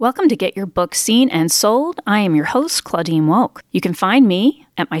Welcome to Get Your Book Seen and Sold. I am your host, Claudine Wolk. You can find me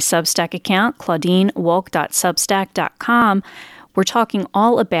at my Substack account, claudinewolk.substack.com. We're talking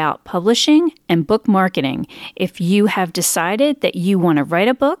all about publishing and book marketing. If you have decided that you want to write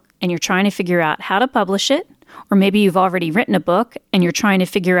a book and you're trying to figure out how to publish it, or maybe you've already written a book and you're trying to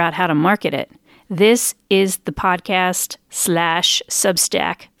figure out how to market it, this is the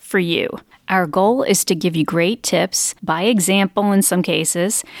podcast/Substack for you. Our goal is to give you great tips, by example in some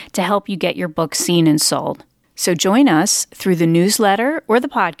cases, to help you get your book seen and sold. So join us through the newsletter or the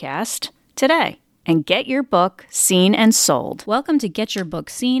podcast today and get your book seen and sold. Welcome to Get Your Book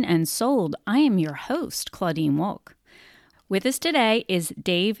Seen and Sold. I am your host, Claudine Wolk. With us today is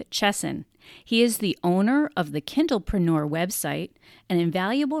Dave Chesson. He is the owner of the Kindlepreneur website, an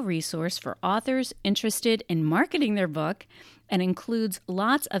invaluable resource for authors interested in marketing their book, and includes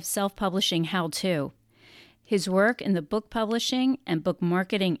lots of self-publishing how-to. His work in the book publishing and book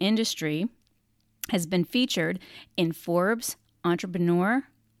marketing industry has been featured in Forbes, Entrepreneur,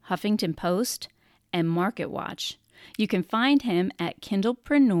 Huffington Post, and MarketWatch. You can find him at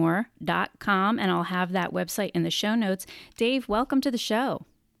kindlepreneur.com, and I'll have that website in the show notes. Dave, welcome to the show.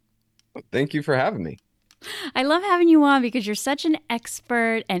 Thank you for having me. I love having you on because you're such an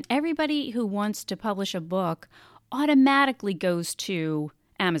expert, and everybody who wants to publish a book automatically goes to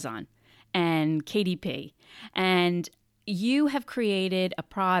Amazon and KDP. And you have created a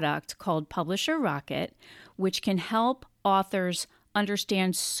product called Publisher Rocket, which can help authors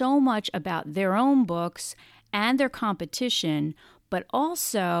understand so much about their own books and their competition, but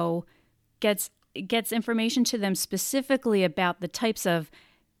also gets information to them specifically about the types of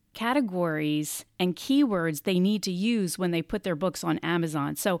categories and keywords they need to use when they put their books on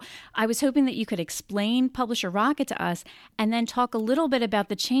Amazon. So I was hoping that you could explain Publisher Rocket to us and then talk a little bit about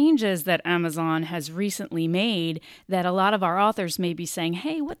the changes that Amazon has recently made that a lot of our authors may be saying,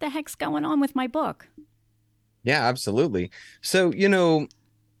 hey, what the heck's going on with my book? Yeah, absolutely. So,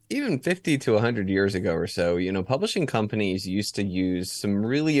 even 50 to 100 years ago or so, publishing companies used to use some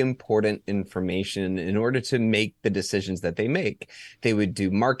really important information in order to make the decisions that they make. They would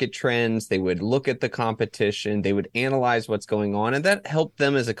do market trends, they would look at the competition, they would analyze what's going on, and that helped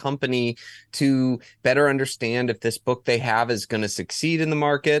them as a company to better understand if this book they have is going to succeed in the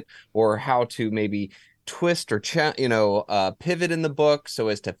market, or how to maybe twist or pivot in the book so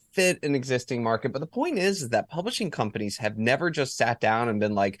as to fit an existing market. But the point is that publishing companies have never just sat down and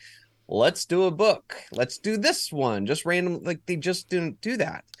been like, let's do a book, let's do this one, just random. Like, they just didn't do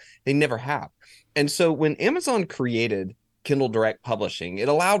that. They never have. And so when Amazon created Kindle Direct Publishing, it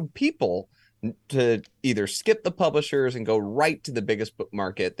allowed people to either skip the publishers and go right to the biggest book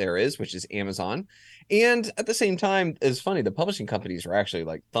market there is, which is Amazon. And at the same time, it's funny, the publishing companies were actually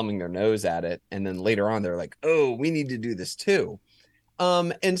like thumbing their nose at it. And then later on, they're like, oh, we need to do this too.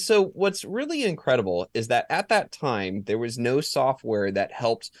 And so what's really incredible is that at that time, there was no software that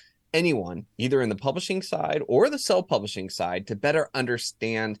helped anyone, either in the publishing side or the self-publishing side, to better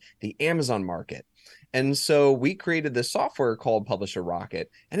understand the Amazon market. And so we created this software called Publisher Rocket,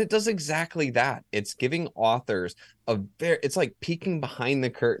 and it does exactly that. It's giving authors it's like peeking behind the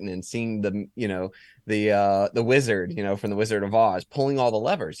curtain and seeing the wizard, from the Wizard of Oz, pulling all the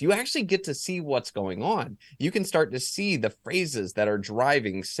levers. You actually get to see what's going on. You can start to see the phrases that are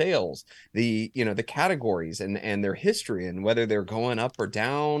driving sales, the categories and their history and whether they're going up or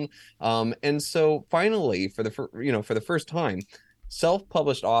down. And so finally, for the first time,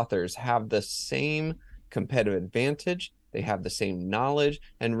 self-published authors have the same competitive advantage. They have the same knowledge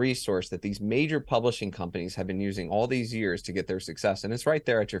and resource that these major publishing companies have been using all these years to get their success. And it's right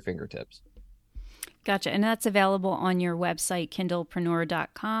there at your fingertips. Gotcha. And that's available on your website,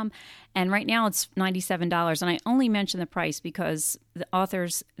 kindlepreneur.com. And right now it's $97. And I only mention the price because the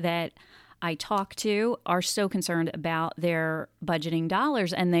authors that I talk to are so concerned about their budgeting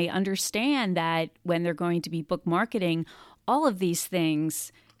dollars, and they understand that when they're going to be book marketing, all of these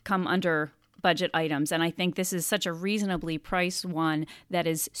things come under budget items. And I think this is such a reasonably priced one that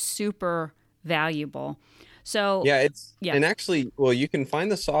is super valuable. So and actually, well, you can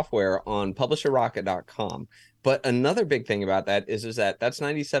find the software on publisherrocket.com. But another big thing about that is that that's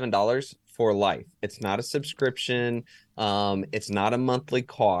 $97 for life. It's not a subscription. It's not a monthly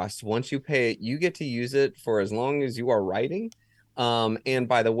cost. Once you pay it, you get to use it for as long as you are writing. And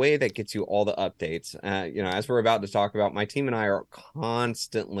by the way, that gets you all the updates. As we're about to talk about, my team and I are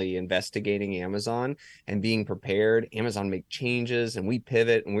constantly investigating Amazon and being prepared. Amazon make changes and we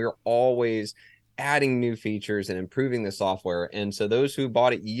pivot, and we're always adding new features and improving the software. And so those who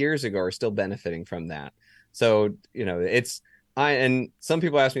bought it years ago are still benefiting from that. So, it's And some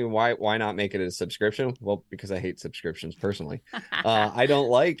people ask me why not make it a subscription? Well, because I hate subscriptions personally. I don't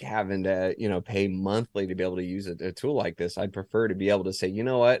like having to, pay monthly to be able to use a tool like this. I'd prefer to be able to say, you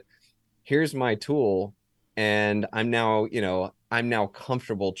know what, here's my tool, and I'm now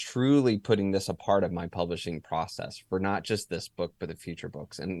comfortable truly putting this a part of my publishing process for not just this book, but the future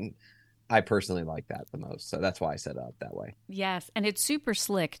books. And I personally like that the most. So that's why I set it up that way. Yes, and it's super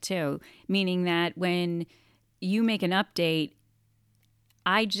slick too, meaning that when you make an update,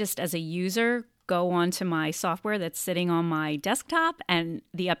 I just, as a user, go onto my software that's sitting on my desktop and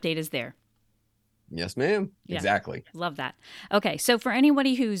the update is there. Yes, ma'am. Yeah. Exactly. Love that. Okay, so for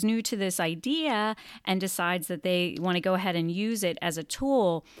anybody who's new to this idea and decides that they want to go ahead and use it as a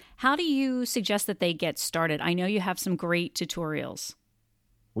tool, how do you suggest that they get started? I know you have some great tutorials.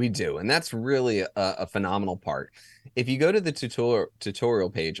 We do. And that's really a phenomenal part. If you go to the tutorial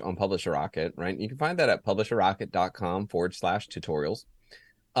page on Publisher Rocket, right, you can find that at publisherrocket.com/tutorials.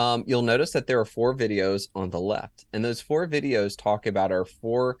 You'll notice that there are 4 videos on the left, and those 4 videos talk about our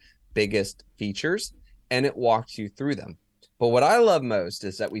 4 biggest features, and it walks you through them. But what I love most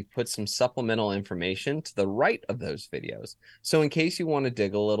is that we've put some supplemental information to the right of those videos. So in case you want to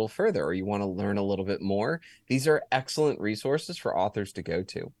dig a little further or you want to learn a little bit more, these are excellent resources for authors to go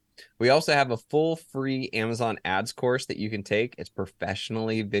to. We also have a full free Amazon ads course that you can take. It's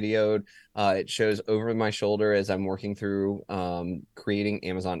professionally videoed. It shows over my shoulder as I'm working through creating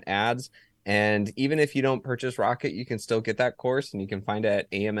Amazon ads. And even if you don't purchase Rocket, you can still get that course, and you can find it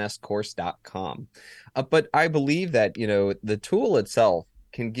at amscourse.com. But I believe that, the tool itself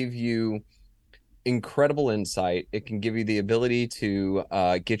can give you incredible insight. It can give you the ability to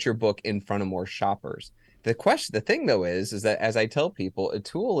get your book in front of more shoppers. The thing though is that, as I tell people, a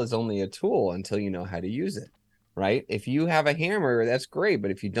tool is only a tool until you know how to use it, right? If you have a hammer, that's great,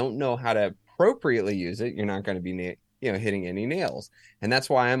 but if you don't know how to appropriately use it, you're not going to be hitting any nails. And that's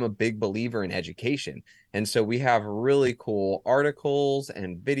why I'm a big believer in education. And so we have really cool articles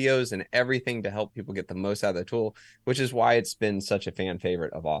and videos and everything to help people get the most out of the tool, which is why it's been such a fan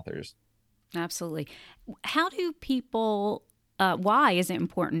favorite of authors. Absolutely. How do people, why is it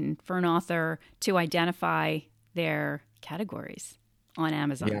important for an author to identify their categories on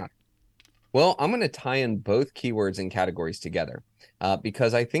Amazon? Yeah. Well, I'm going to tie in both keywords and categories together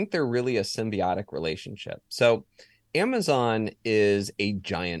because I think they're really a symbiotic relationship. So Amazon is a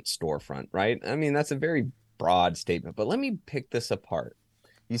giant storefront, right? I mean, that's a very broad statement, but let me pick this apart.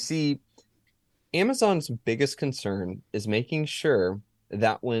 You see, Amazon's biggest concern is making sure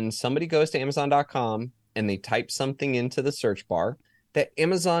that when somebody goes to Amazon.com and they type something into the search bar, that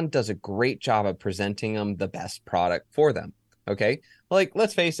Amazon does a great job of presenting them the best product for them. Okay. Like,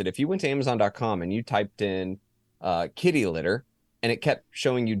 let's face it, if you went to Amazon.com and you typed in kitty litter and it kept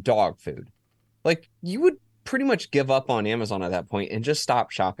showing you dog food, like, you would pretty much give up on Amazon at that point and just stop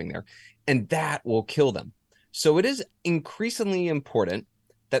shopping there. And that will kill them. So it is increasingly important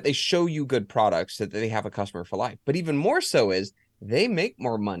that they show you good products so that they have a customer for life. But even more so is they make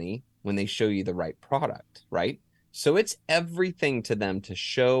more money when they show you the right product, right? So it's everything to them to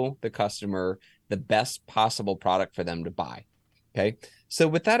show the customer the best possible product for them to buy. Okay. So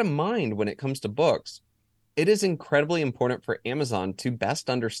with that in mind, when it comes to books, it is incredibly important for Amazon to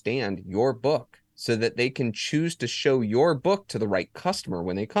best understand your book so that they can choose to show your book to the right customer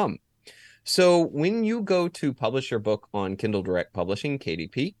when they come. So when you go to publish your book on Kindle Direct Publishing,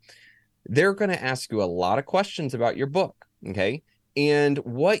 KDP, they're going to ask you a lot of questions about your book, okay? And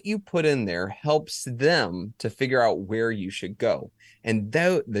what you put in there helps them to figure out where you should go. And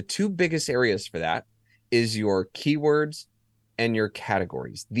the 2 biggest areas for that is your keywords and your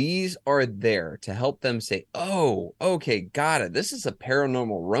categories. These are there to help them say, oh, okay, got it. This is a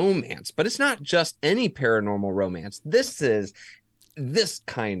paranormal romance, but it's not just any paranormal romance. This is this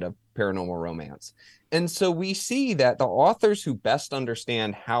kind of paranormal romance. And so we see that the authors who best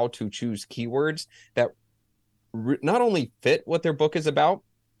understand how to choose keywords that not only fit what their book is about,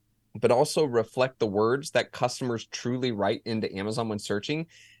 but also reflect the words that customers truly write into Amazon when searching,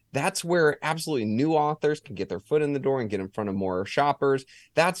 that's where absolutely new authors can get their foot in the door and get in front of more shoppers.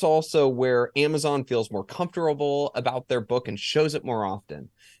 That's also where Amazon feels more comfortable about their book and shows it more often.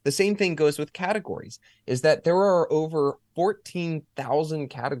 The same thing goes with categories, is that there are over 14,000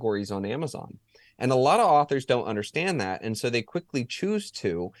 categories on Amazon. And a lot of authors don't understand that. And so they quickly choose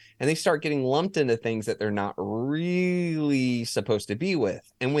to, and they start getting lumped into things that they're not really supposed to be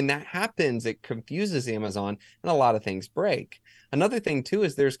with. And when that happens, it confuses Amazon and a lot of things break. Another thing too,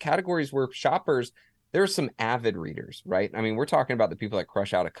 is there's categories where shoppers, there are some avid readers, right? I mean, we're talking about the people that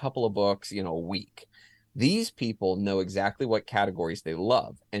crush out a couple of books, a week. These people know exactly what categories they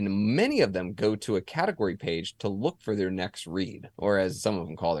love, and many of them go to a category page to look for their next read, or as some of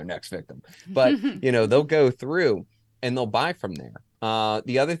them call their next victim. But, they'll go through and they'll buy from there.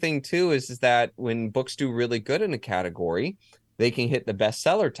 The other thing too is that when books do really good in a category, they can hit the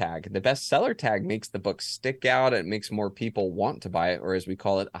bestseller tag. The bestseller tag makes the book stick out. It makes more people want to buy it, or as we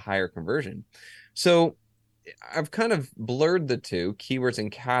call it, a higher conversion. So I've kind of blurred the two, keywords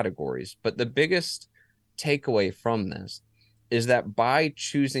and categories, but the biggest takeaway from this is that by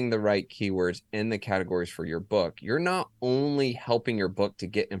choosing the right keywords in the categories for your book, you're not only helping your book to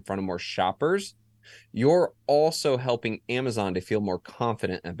get in front of more shoppers, you're also helping Amazon to feel more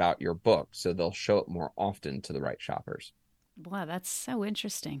confident about your book. So they'll show it more often to the right shoppers. Wow, that's so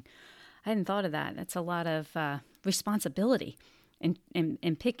interesting. I hadn't thought of that. That's a lot of responsibility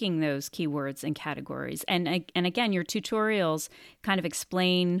in picking those keywords and categories. And again, your tutorials kind of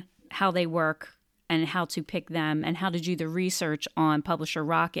explain how they work and how to pick them and how to do the research on Publisher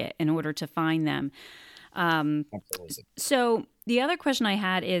Rocket in order to find them. So the other question I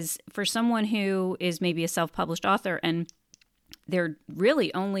had is for someone who is maybe a self-published author and they're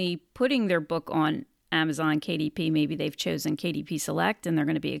really only putting their book on Amazon KDP, maybe they've chosen KDP Select and they're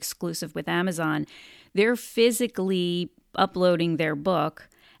going to be exclusive with Amazon. They're physically uploading their book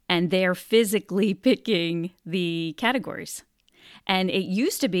and they're physically picking the categories. And it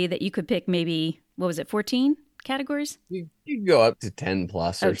used to be that you could pick maybe, 14 categories? You go up to 10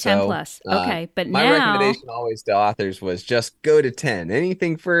 plus or 10 so. plus. Okay. But my recommendation always to authors was just go to 10.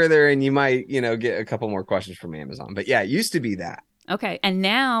 Anything further and you might, get a couple more questions from Amazon. But yeah, it used to be that. Okay. And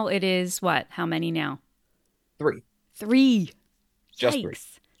now it is what? How many now? 3. 3. Just Yikes. 3.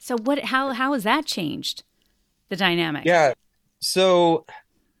 So how has that changed the dynamic? Yeah. So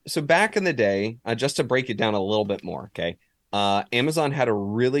back in the day, just to break it down a little bit more, okay? Amazon had a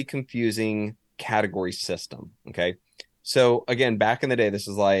really confusing category system. Okay. So again, back in the day, this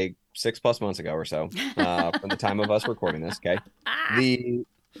is like 6+ months ago or so, from the time of us recording this. Okay.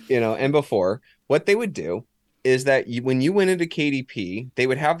 And before, what they would do is that when you went into KDP, they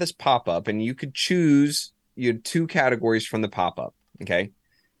would have this pop-up and you could choose, you had 2 categories from the pop-up. Okay.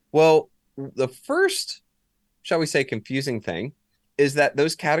 Well, the first, shall we say, confusing thing is that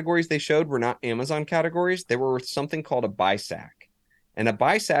those categories they showed were not Amazon categories. They were something called a BISAC. And a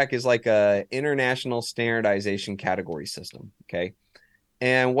BISAC is like a international standardization category system. Okay.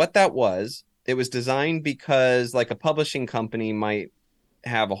 And what that was, it was designed because like a publishing company might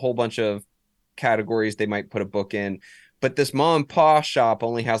have a whole bunch of categories they might put a book in, but this mom and pop shop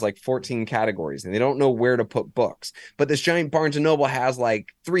only has like 14 categories and they don't know where to put books. But this giant Barnes and Noble has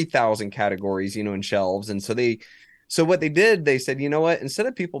like 3,000 categories, in shelves. And so what they did, they said, you know what, instead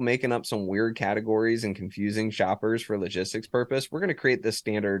of people making up some weird categories and confusing shoppers for logistics purpose, we're going to create this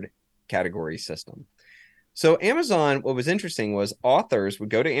standard category system. So Amazon, what was interesting was authors would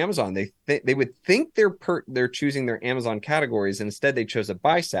go to Amazon. They would think they're choosing their Amazon categories, and instead they chose a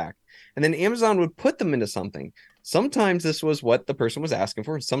BISAC. And then Amazon would put them into something. Sometimes this was what the person was asking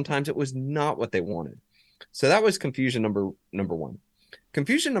for, and sometimes it was not what they wanted. So that was confusion number 1.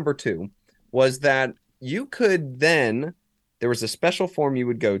 Confusion number 2 was that you could then, there was a special form you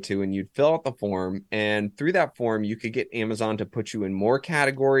would go to and you'd fill out the form. And through that form, you could get Amazon to put you in more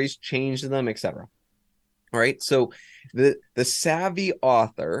categories, change them, etc. All right. So the savvy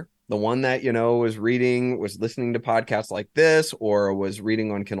author, the one that, was listening to podcasts like this or was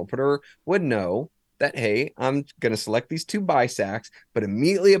reading on Kindle Purter would know that, hey, I'm going to select these 2 BISACs, but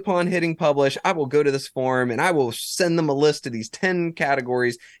immediately upon hitting publish, I will go to this form and I will send them a list of these 10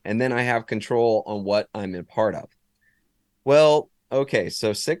 categories, and then I have control on what I'm a part of. Well, okay,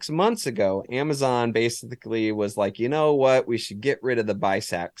 so 6 months ago, Amazon basically was like, you know what, we should get rid of the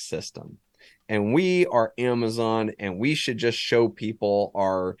BISAC system. And we are Amazon, and we should just show people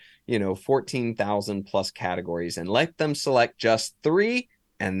our, 14,000 plus categories and let them select just 3,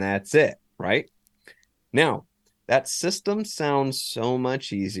 and that's it, right? Now, that system sounds so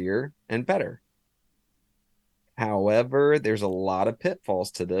much easier and better. However, there's a lot of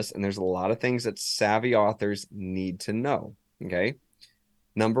pitfalls to this, and there's a lot of things that savvy authors need to know, okay?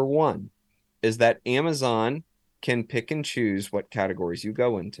 Number 1 is that Amazon can pick and choose what categories you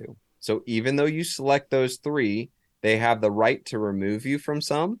go into. So even though you select those 3, they have the right to remove you from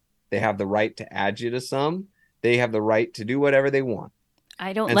some. They have the right to add you to some. They have the right to do whatever they want.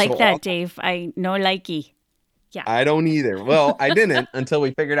 I don't like that, Dave. I no likey. Yeah. I don't either. Well, I didn't until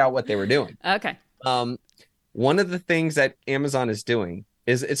we figured out what they were doing. Okay. One of the things that Amazon is doing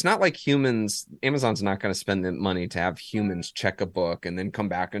is it's not like humans. Amazon's not going to spend the money to have humans check a book and then come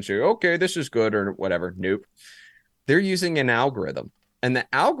back and say, okay, this is good or whatever. Nope. They're using an algorithm. And the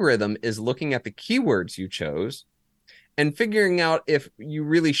algorithm is looking at the keywords you chose and figuring out if you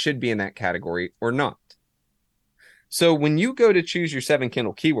really should be in that category or not. So when you go to choose your 7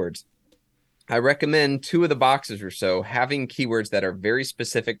 Kindle keywords, I recommend 2 of the boxes or so having keywords that are very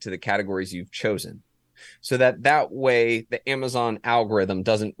specific to the categories you've chosen. So that way the Amazon algorithm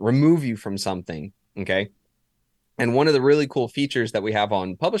doesn't remove you from something, okay? And one of the really cool features that we have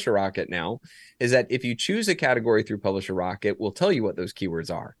on Publisher Rocket now is that if you choose a category through Publisher Rocket, we'll tell you what those keywords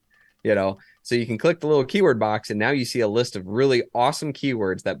are, so you can click the little keyword box and now you see a list of really awesome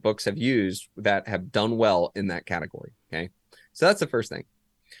keywords that books have used that have done well in that category. Okay. So that's the first thing.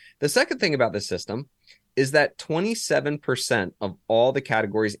 The second thing about this system is that 27% of all the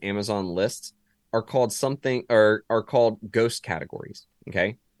categories Amazon lists are called ghost categories.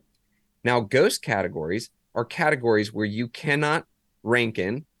 Okay. Now, ghost categories are categories where you cannot rank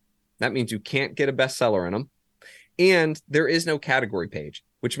in. That means you can't get a bestseller in them. And there is no category page,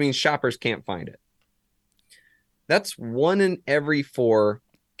 which means shoppers can't find it. That's 1 in every 4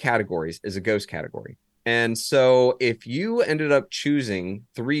 categories is a ghost category. And so if you ended up choosing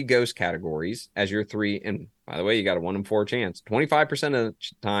 3 ghost categories as your 3, and by the way, you got a 1 in 4 chance, 25% of the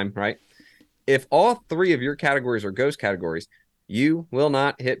time, right? If all 3 of your categories are ghost categories, you will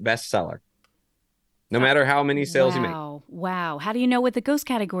not hit bestseller, no matter how many sales you make. Wow. How do you know what the ghost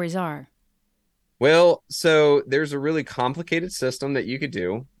categories are? Well, so there's a really complicated system that you could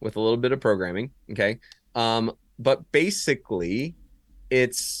do with a little bit of programming, okay? But basically,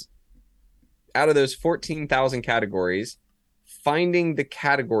 it's out of those 14,000 categories, finding the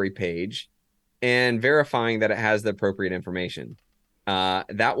category page and verifying that it has the appropriate information.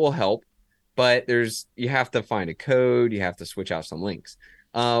 That will help, but you have to find a code, you have to switch out some links.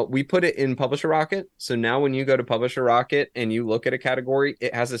 We put it in Publisher Rocket. So now when you go to Publisher Rocket and you look at a category,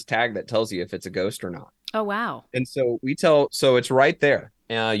 it has this tag that tells you if it's a ghost or not. Oh, wow. And so so it's right there.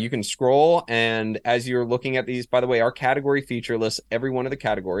 You can scroll. And as you're looking at these, by the way, our category feature lists every one of the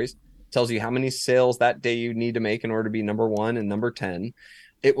categories, tells you how many sales that day you need to make in order to be number 1 and number 10.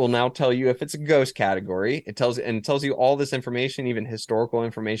 It will now tell you if it's a ghost category. It tells you all this information, even historical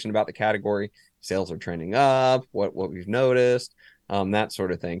information about the category. Sales are trending up, what we've noticed. That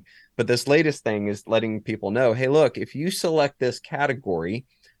sort of thing. But this latest thing is letting people know, hey, look, if you select this category,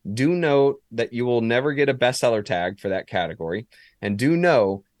 do note that you will never get a bestseller tag for that category. And do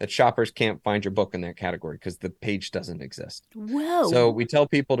know that shoppers can't find your book in that category because the page doesn't exist. Whoa. So we tell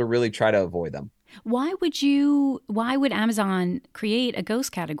people to really try to avoid them. Why would Amazon create a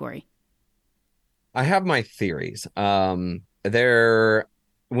ghost category? I have my theories. When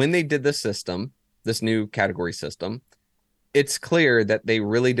they did this new category system, it's clear that they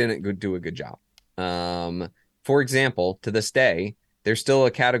really didn't do a good job. For example, to this day, there's still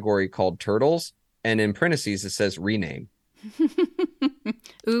a category called turtles, and in parentheses it says rename.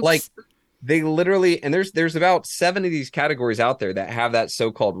 Oops. Like they literally, and there's about 7 of these categories out there that have that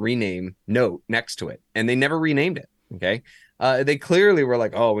so-called rename note next to it, and they never renamed it. Okay, they clearly were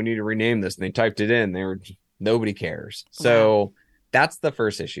like, oh, we need to rename this, and they typed it in. Nobody cares. So that's the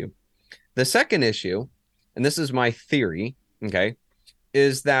first issue. The second issue, and this is my theory, okay,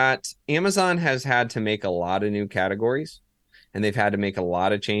 is that Amazon has had to make a lot of new categories, and they've had to make a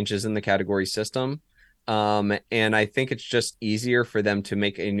lot of changes in the category system. And I think it's just easier for them to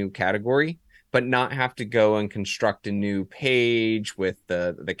make a new category, but not have to go and construct a new page with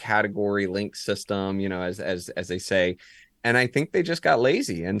the category link system, as they say. And I think they just got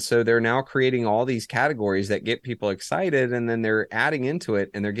lazy. And so they're now creating all these categories that get people excited, and then they're adding into it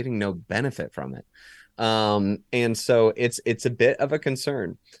and they're getting no benefit from it. And so it's a bit of a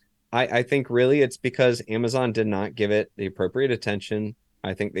concern. I think really it's because Amazon did not give it the appropriate attention.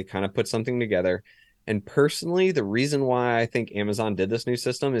 I think they kind of put something together. And personally, the reason why I think Amazon did this new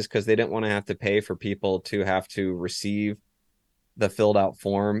system is because they didn't want to have to pay for people to have to receive the filled out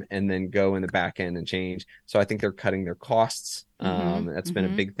form and then go in the back end and change. So I think they're cutting their costs. That's been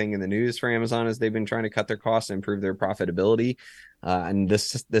a big thing in the news for Amazon, is they've been trying to cut their costs and improve their profitability. And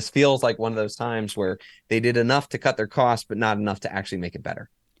this feels like one of those times where they did enough to cut their costs, but not enough to actually make it better.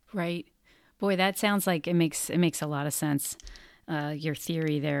 Right. Boy, that sounds like it makes a lot of sense. Your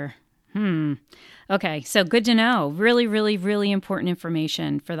theory there. Okay, so good to know. Really, really, really important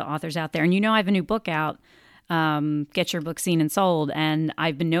information for the authors out there. And I have a new book out, Get Your Book Seen and Sold, and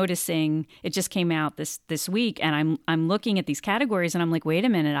I've been noticing it just came out this week, and I'm looking at these categories, and I'm like, wait a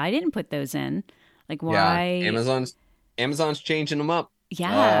minute, I didn't put those in. Like, why? Yeah, Amazon's changing them up.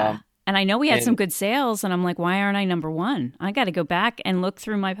 Yeah. And I know we had some good sales, and I'm like, why aren't I number 1? I got to go back and look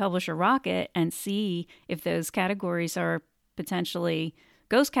through my Publisher Rocket and see if those categories are potentially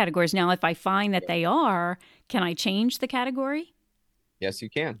ghost categories. Now, if I find that they are, can I change the category? Yes, you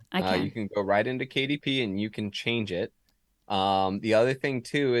can. I You can. can go right into KDP and you can change it. The other thing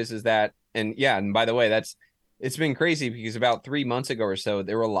too is that, and yeah, and by the way, it's been crazy because about 3 months ago or so,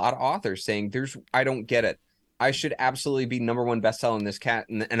 there were a lot of authors saying, I don't get it. I should absolutely be number one bestseller in this cat,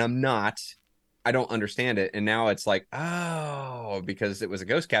 and I'm not. I don't understand it. And now it's like, oh, because it was a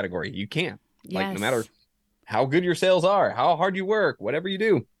ghost category. You can't. Like, no matter Yes. how good your sales are, how hard you work, whatever you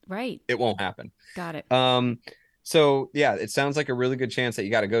do, Right. it won't happen. Got it. So yeah, it sounds like a really good chance that you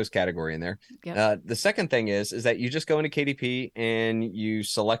got a ghost category in there. Yep. The second thing is that you just go into KDP and you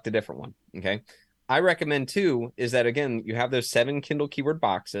select a different one. Okay. I recommend too is that again, you have those 7 Kindle keyword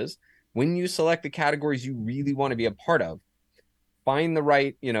boxes. When you select the categories you really want to be a part of, find the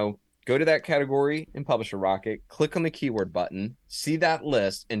right, go to that category in Publisher Rocket, click on the keyword button, see that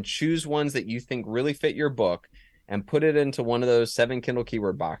list, and choose ones that you think really fit your book and put it into one of those 7 Kindle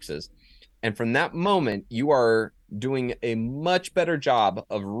keyword boxes. And from that moment, you are doing a much better job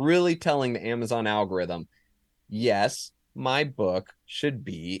of really telling the Amazon algorithm, yes, my book should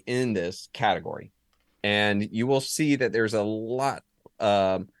be in this category. And you will see that there's a lot,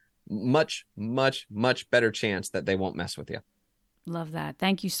 much, much, much better chance that they won't mess with you. Love that.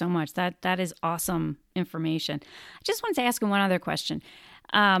 Thank you so much. That is awesome information. I just wanted to ask one other question.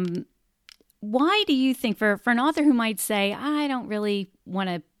 Why do you think for an author who might say, I don't really want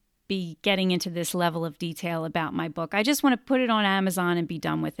to be getting into this level of detail about my book, I just want to put it on Amazon and be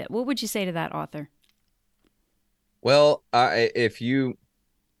done with it, what would you say to that author? Well, let's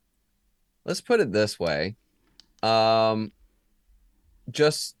put it this way.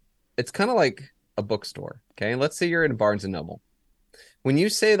 Just, it's kind of like a bookstore. Okay. Let's say you're in Barnes and Noble. When you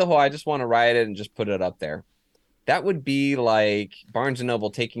say the whole, I just want to write it and just put it up there, that would be like Barnes and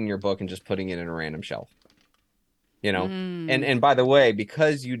Noble taking your book and just putting it in a random shelf. And by the way,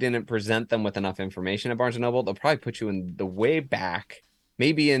 because you didn't present them with enough information at Barnes and Noble, they'll probably put you in the way back,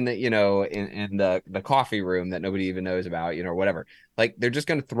 maybe in the, in the coffee room that nobody even knows about, or whatever. Like they're just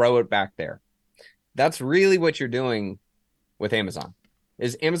going to throw it back there. That's really what you're doing with Amazon.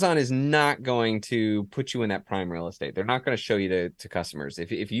 Is Amazon is not going to put you in that prime real estate. They're not going to show you to customers.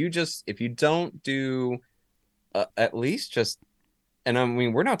 If you don't do at least just, and I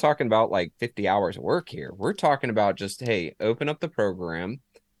mean, we're not talking about like 50 hours of work here. We're talking about just, hey, open up the program,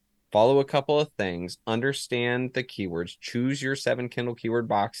 follow a couple of things, understand the keywords, choose your 7 Kindle keyword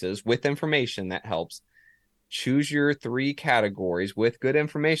boxes with information that helps, choose your 3 categories with good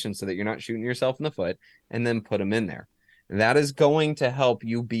information so that you're not shooting yourself in the foot, and then put them in there. That is going to help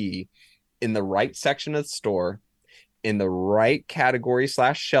you be in the right section of the store, in the right category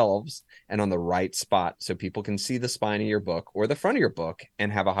 / shelves, and on the right spot so people can see the spine of your book or the front of your book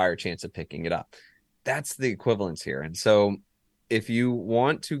and have a higher chance of picking it up. That's the equivalence here. And so if you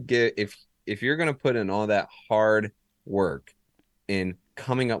want to get, if you're going to put in all that hard work in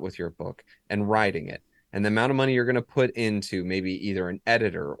coming up with your book and writing it, and the amount of money you're going to put into maybe either an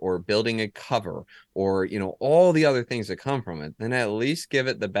editor or building a cover or, all the other things that come from it, then at least give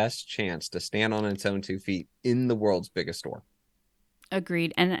it the best chance to stand on its own 2 feet in the world's biggest store.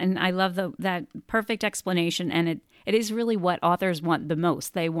 Agreed. And I love that perfect explanation. And it is really what authors want the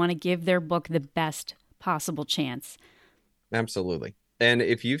most. They want to give their book the best possible chance. Absolutely. And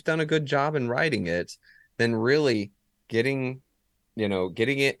if you've done a good job in writing it, then really getting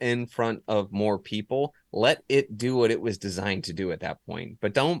it in front of more people, let it do what it was designed to do at that point.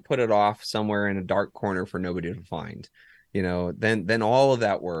 But don't put it off somewhere in a dark corner for nobody to find. Then all of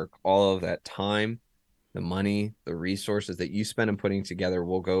that work, all of that time, the money, the resources that you spend in putting together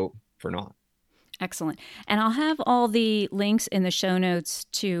will go for naught. Excellent. And I'll have all the links in the show notes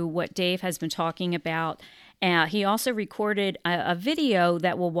to what Dave has been talking about. He also recorded a video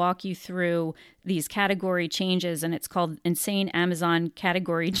that will walk you through these category changes, and it's called Insane Amazon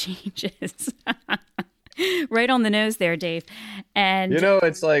Category Changes. Right on the nose there, Dave. And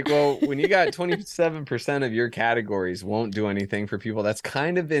it's like, well, when you got 27% of your categories won't do anything for people, that's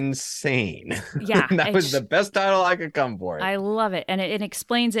kind of insane. Yeah. That was the best title I could come for it. I love it. And it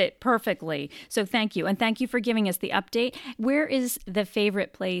explains it perfectly. So thank you. And thank you for giving us the update. Where is the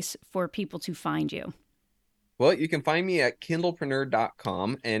favorite place for people to find you? Well, you can find me at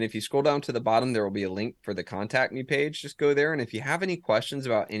kindlepreneur.com. And if you scroll down to the bottom, there will be a link for the contact me page. Just go there. And if you have any questions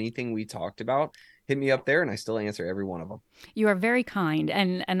about anything we talked about, hit me up there and I still answer every one of them. You are very kind.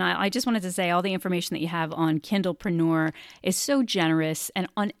 And I just wanted to say all the information that you have on Kindlepreneur is so generous, and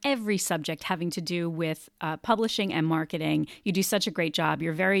on every subject having to do with publishing and marketing. You do such a great job.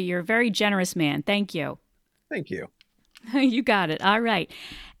 You're a very generous man. Thank you. Thank you. You got it. All right.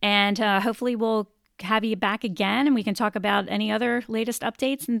 And hopefully we'll have you back again and we can talk about any other latest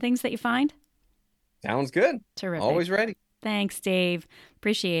updates and things that you find. Sounds good. Terrific. Always ready. Thanks, Dave.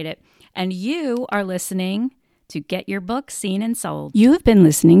 Appreciate it. And you are listening to Get Your Book Seen and Sold. You have been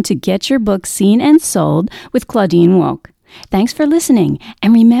listening to Get Your Book Seen and Sold with Claudine Wolk. Thanks for listening,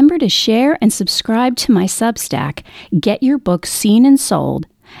 and remember to share and subscribe to my Substack, Get Your Book Seen and Sold,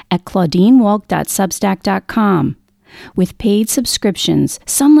 at claudinewolk.substack.com. With paid subscriptions,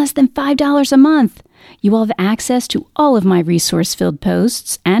 some less than $5 a month, you will have access to all of my resource-filled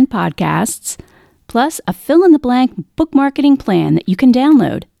posts and podcasts, plus a fill-in-the-blank book marketing plan that you can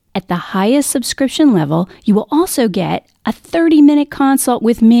download. At the highest subscription level, you will also get a 30-minute consult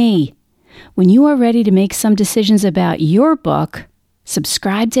with me. When you are ready to make some decisions about your book,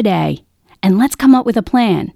 subscribe today, and let's come up with a plan.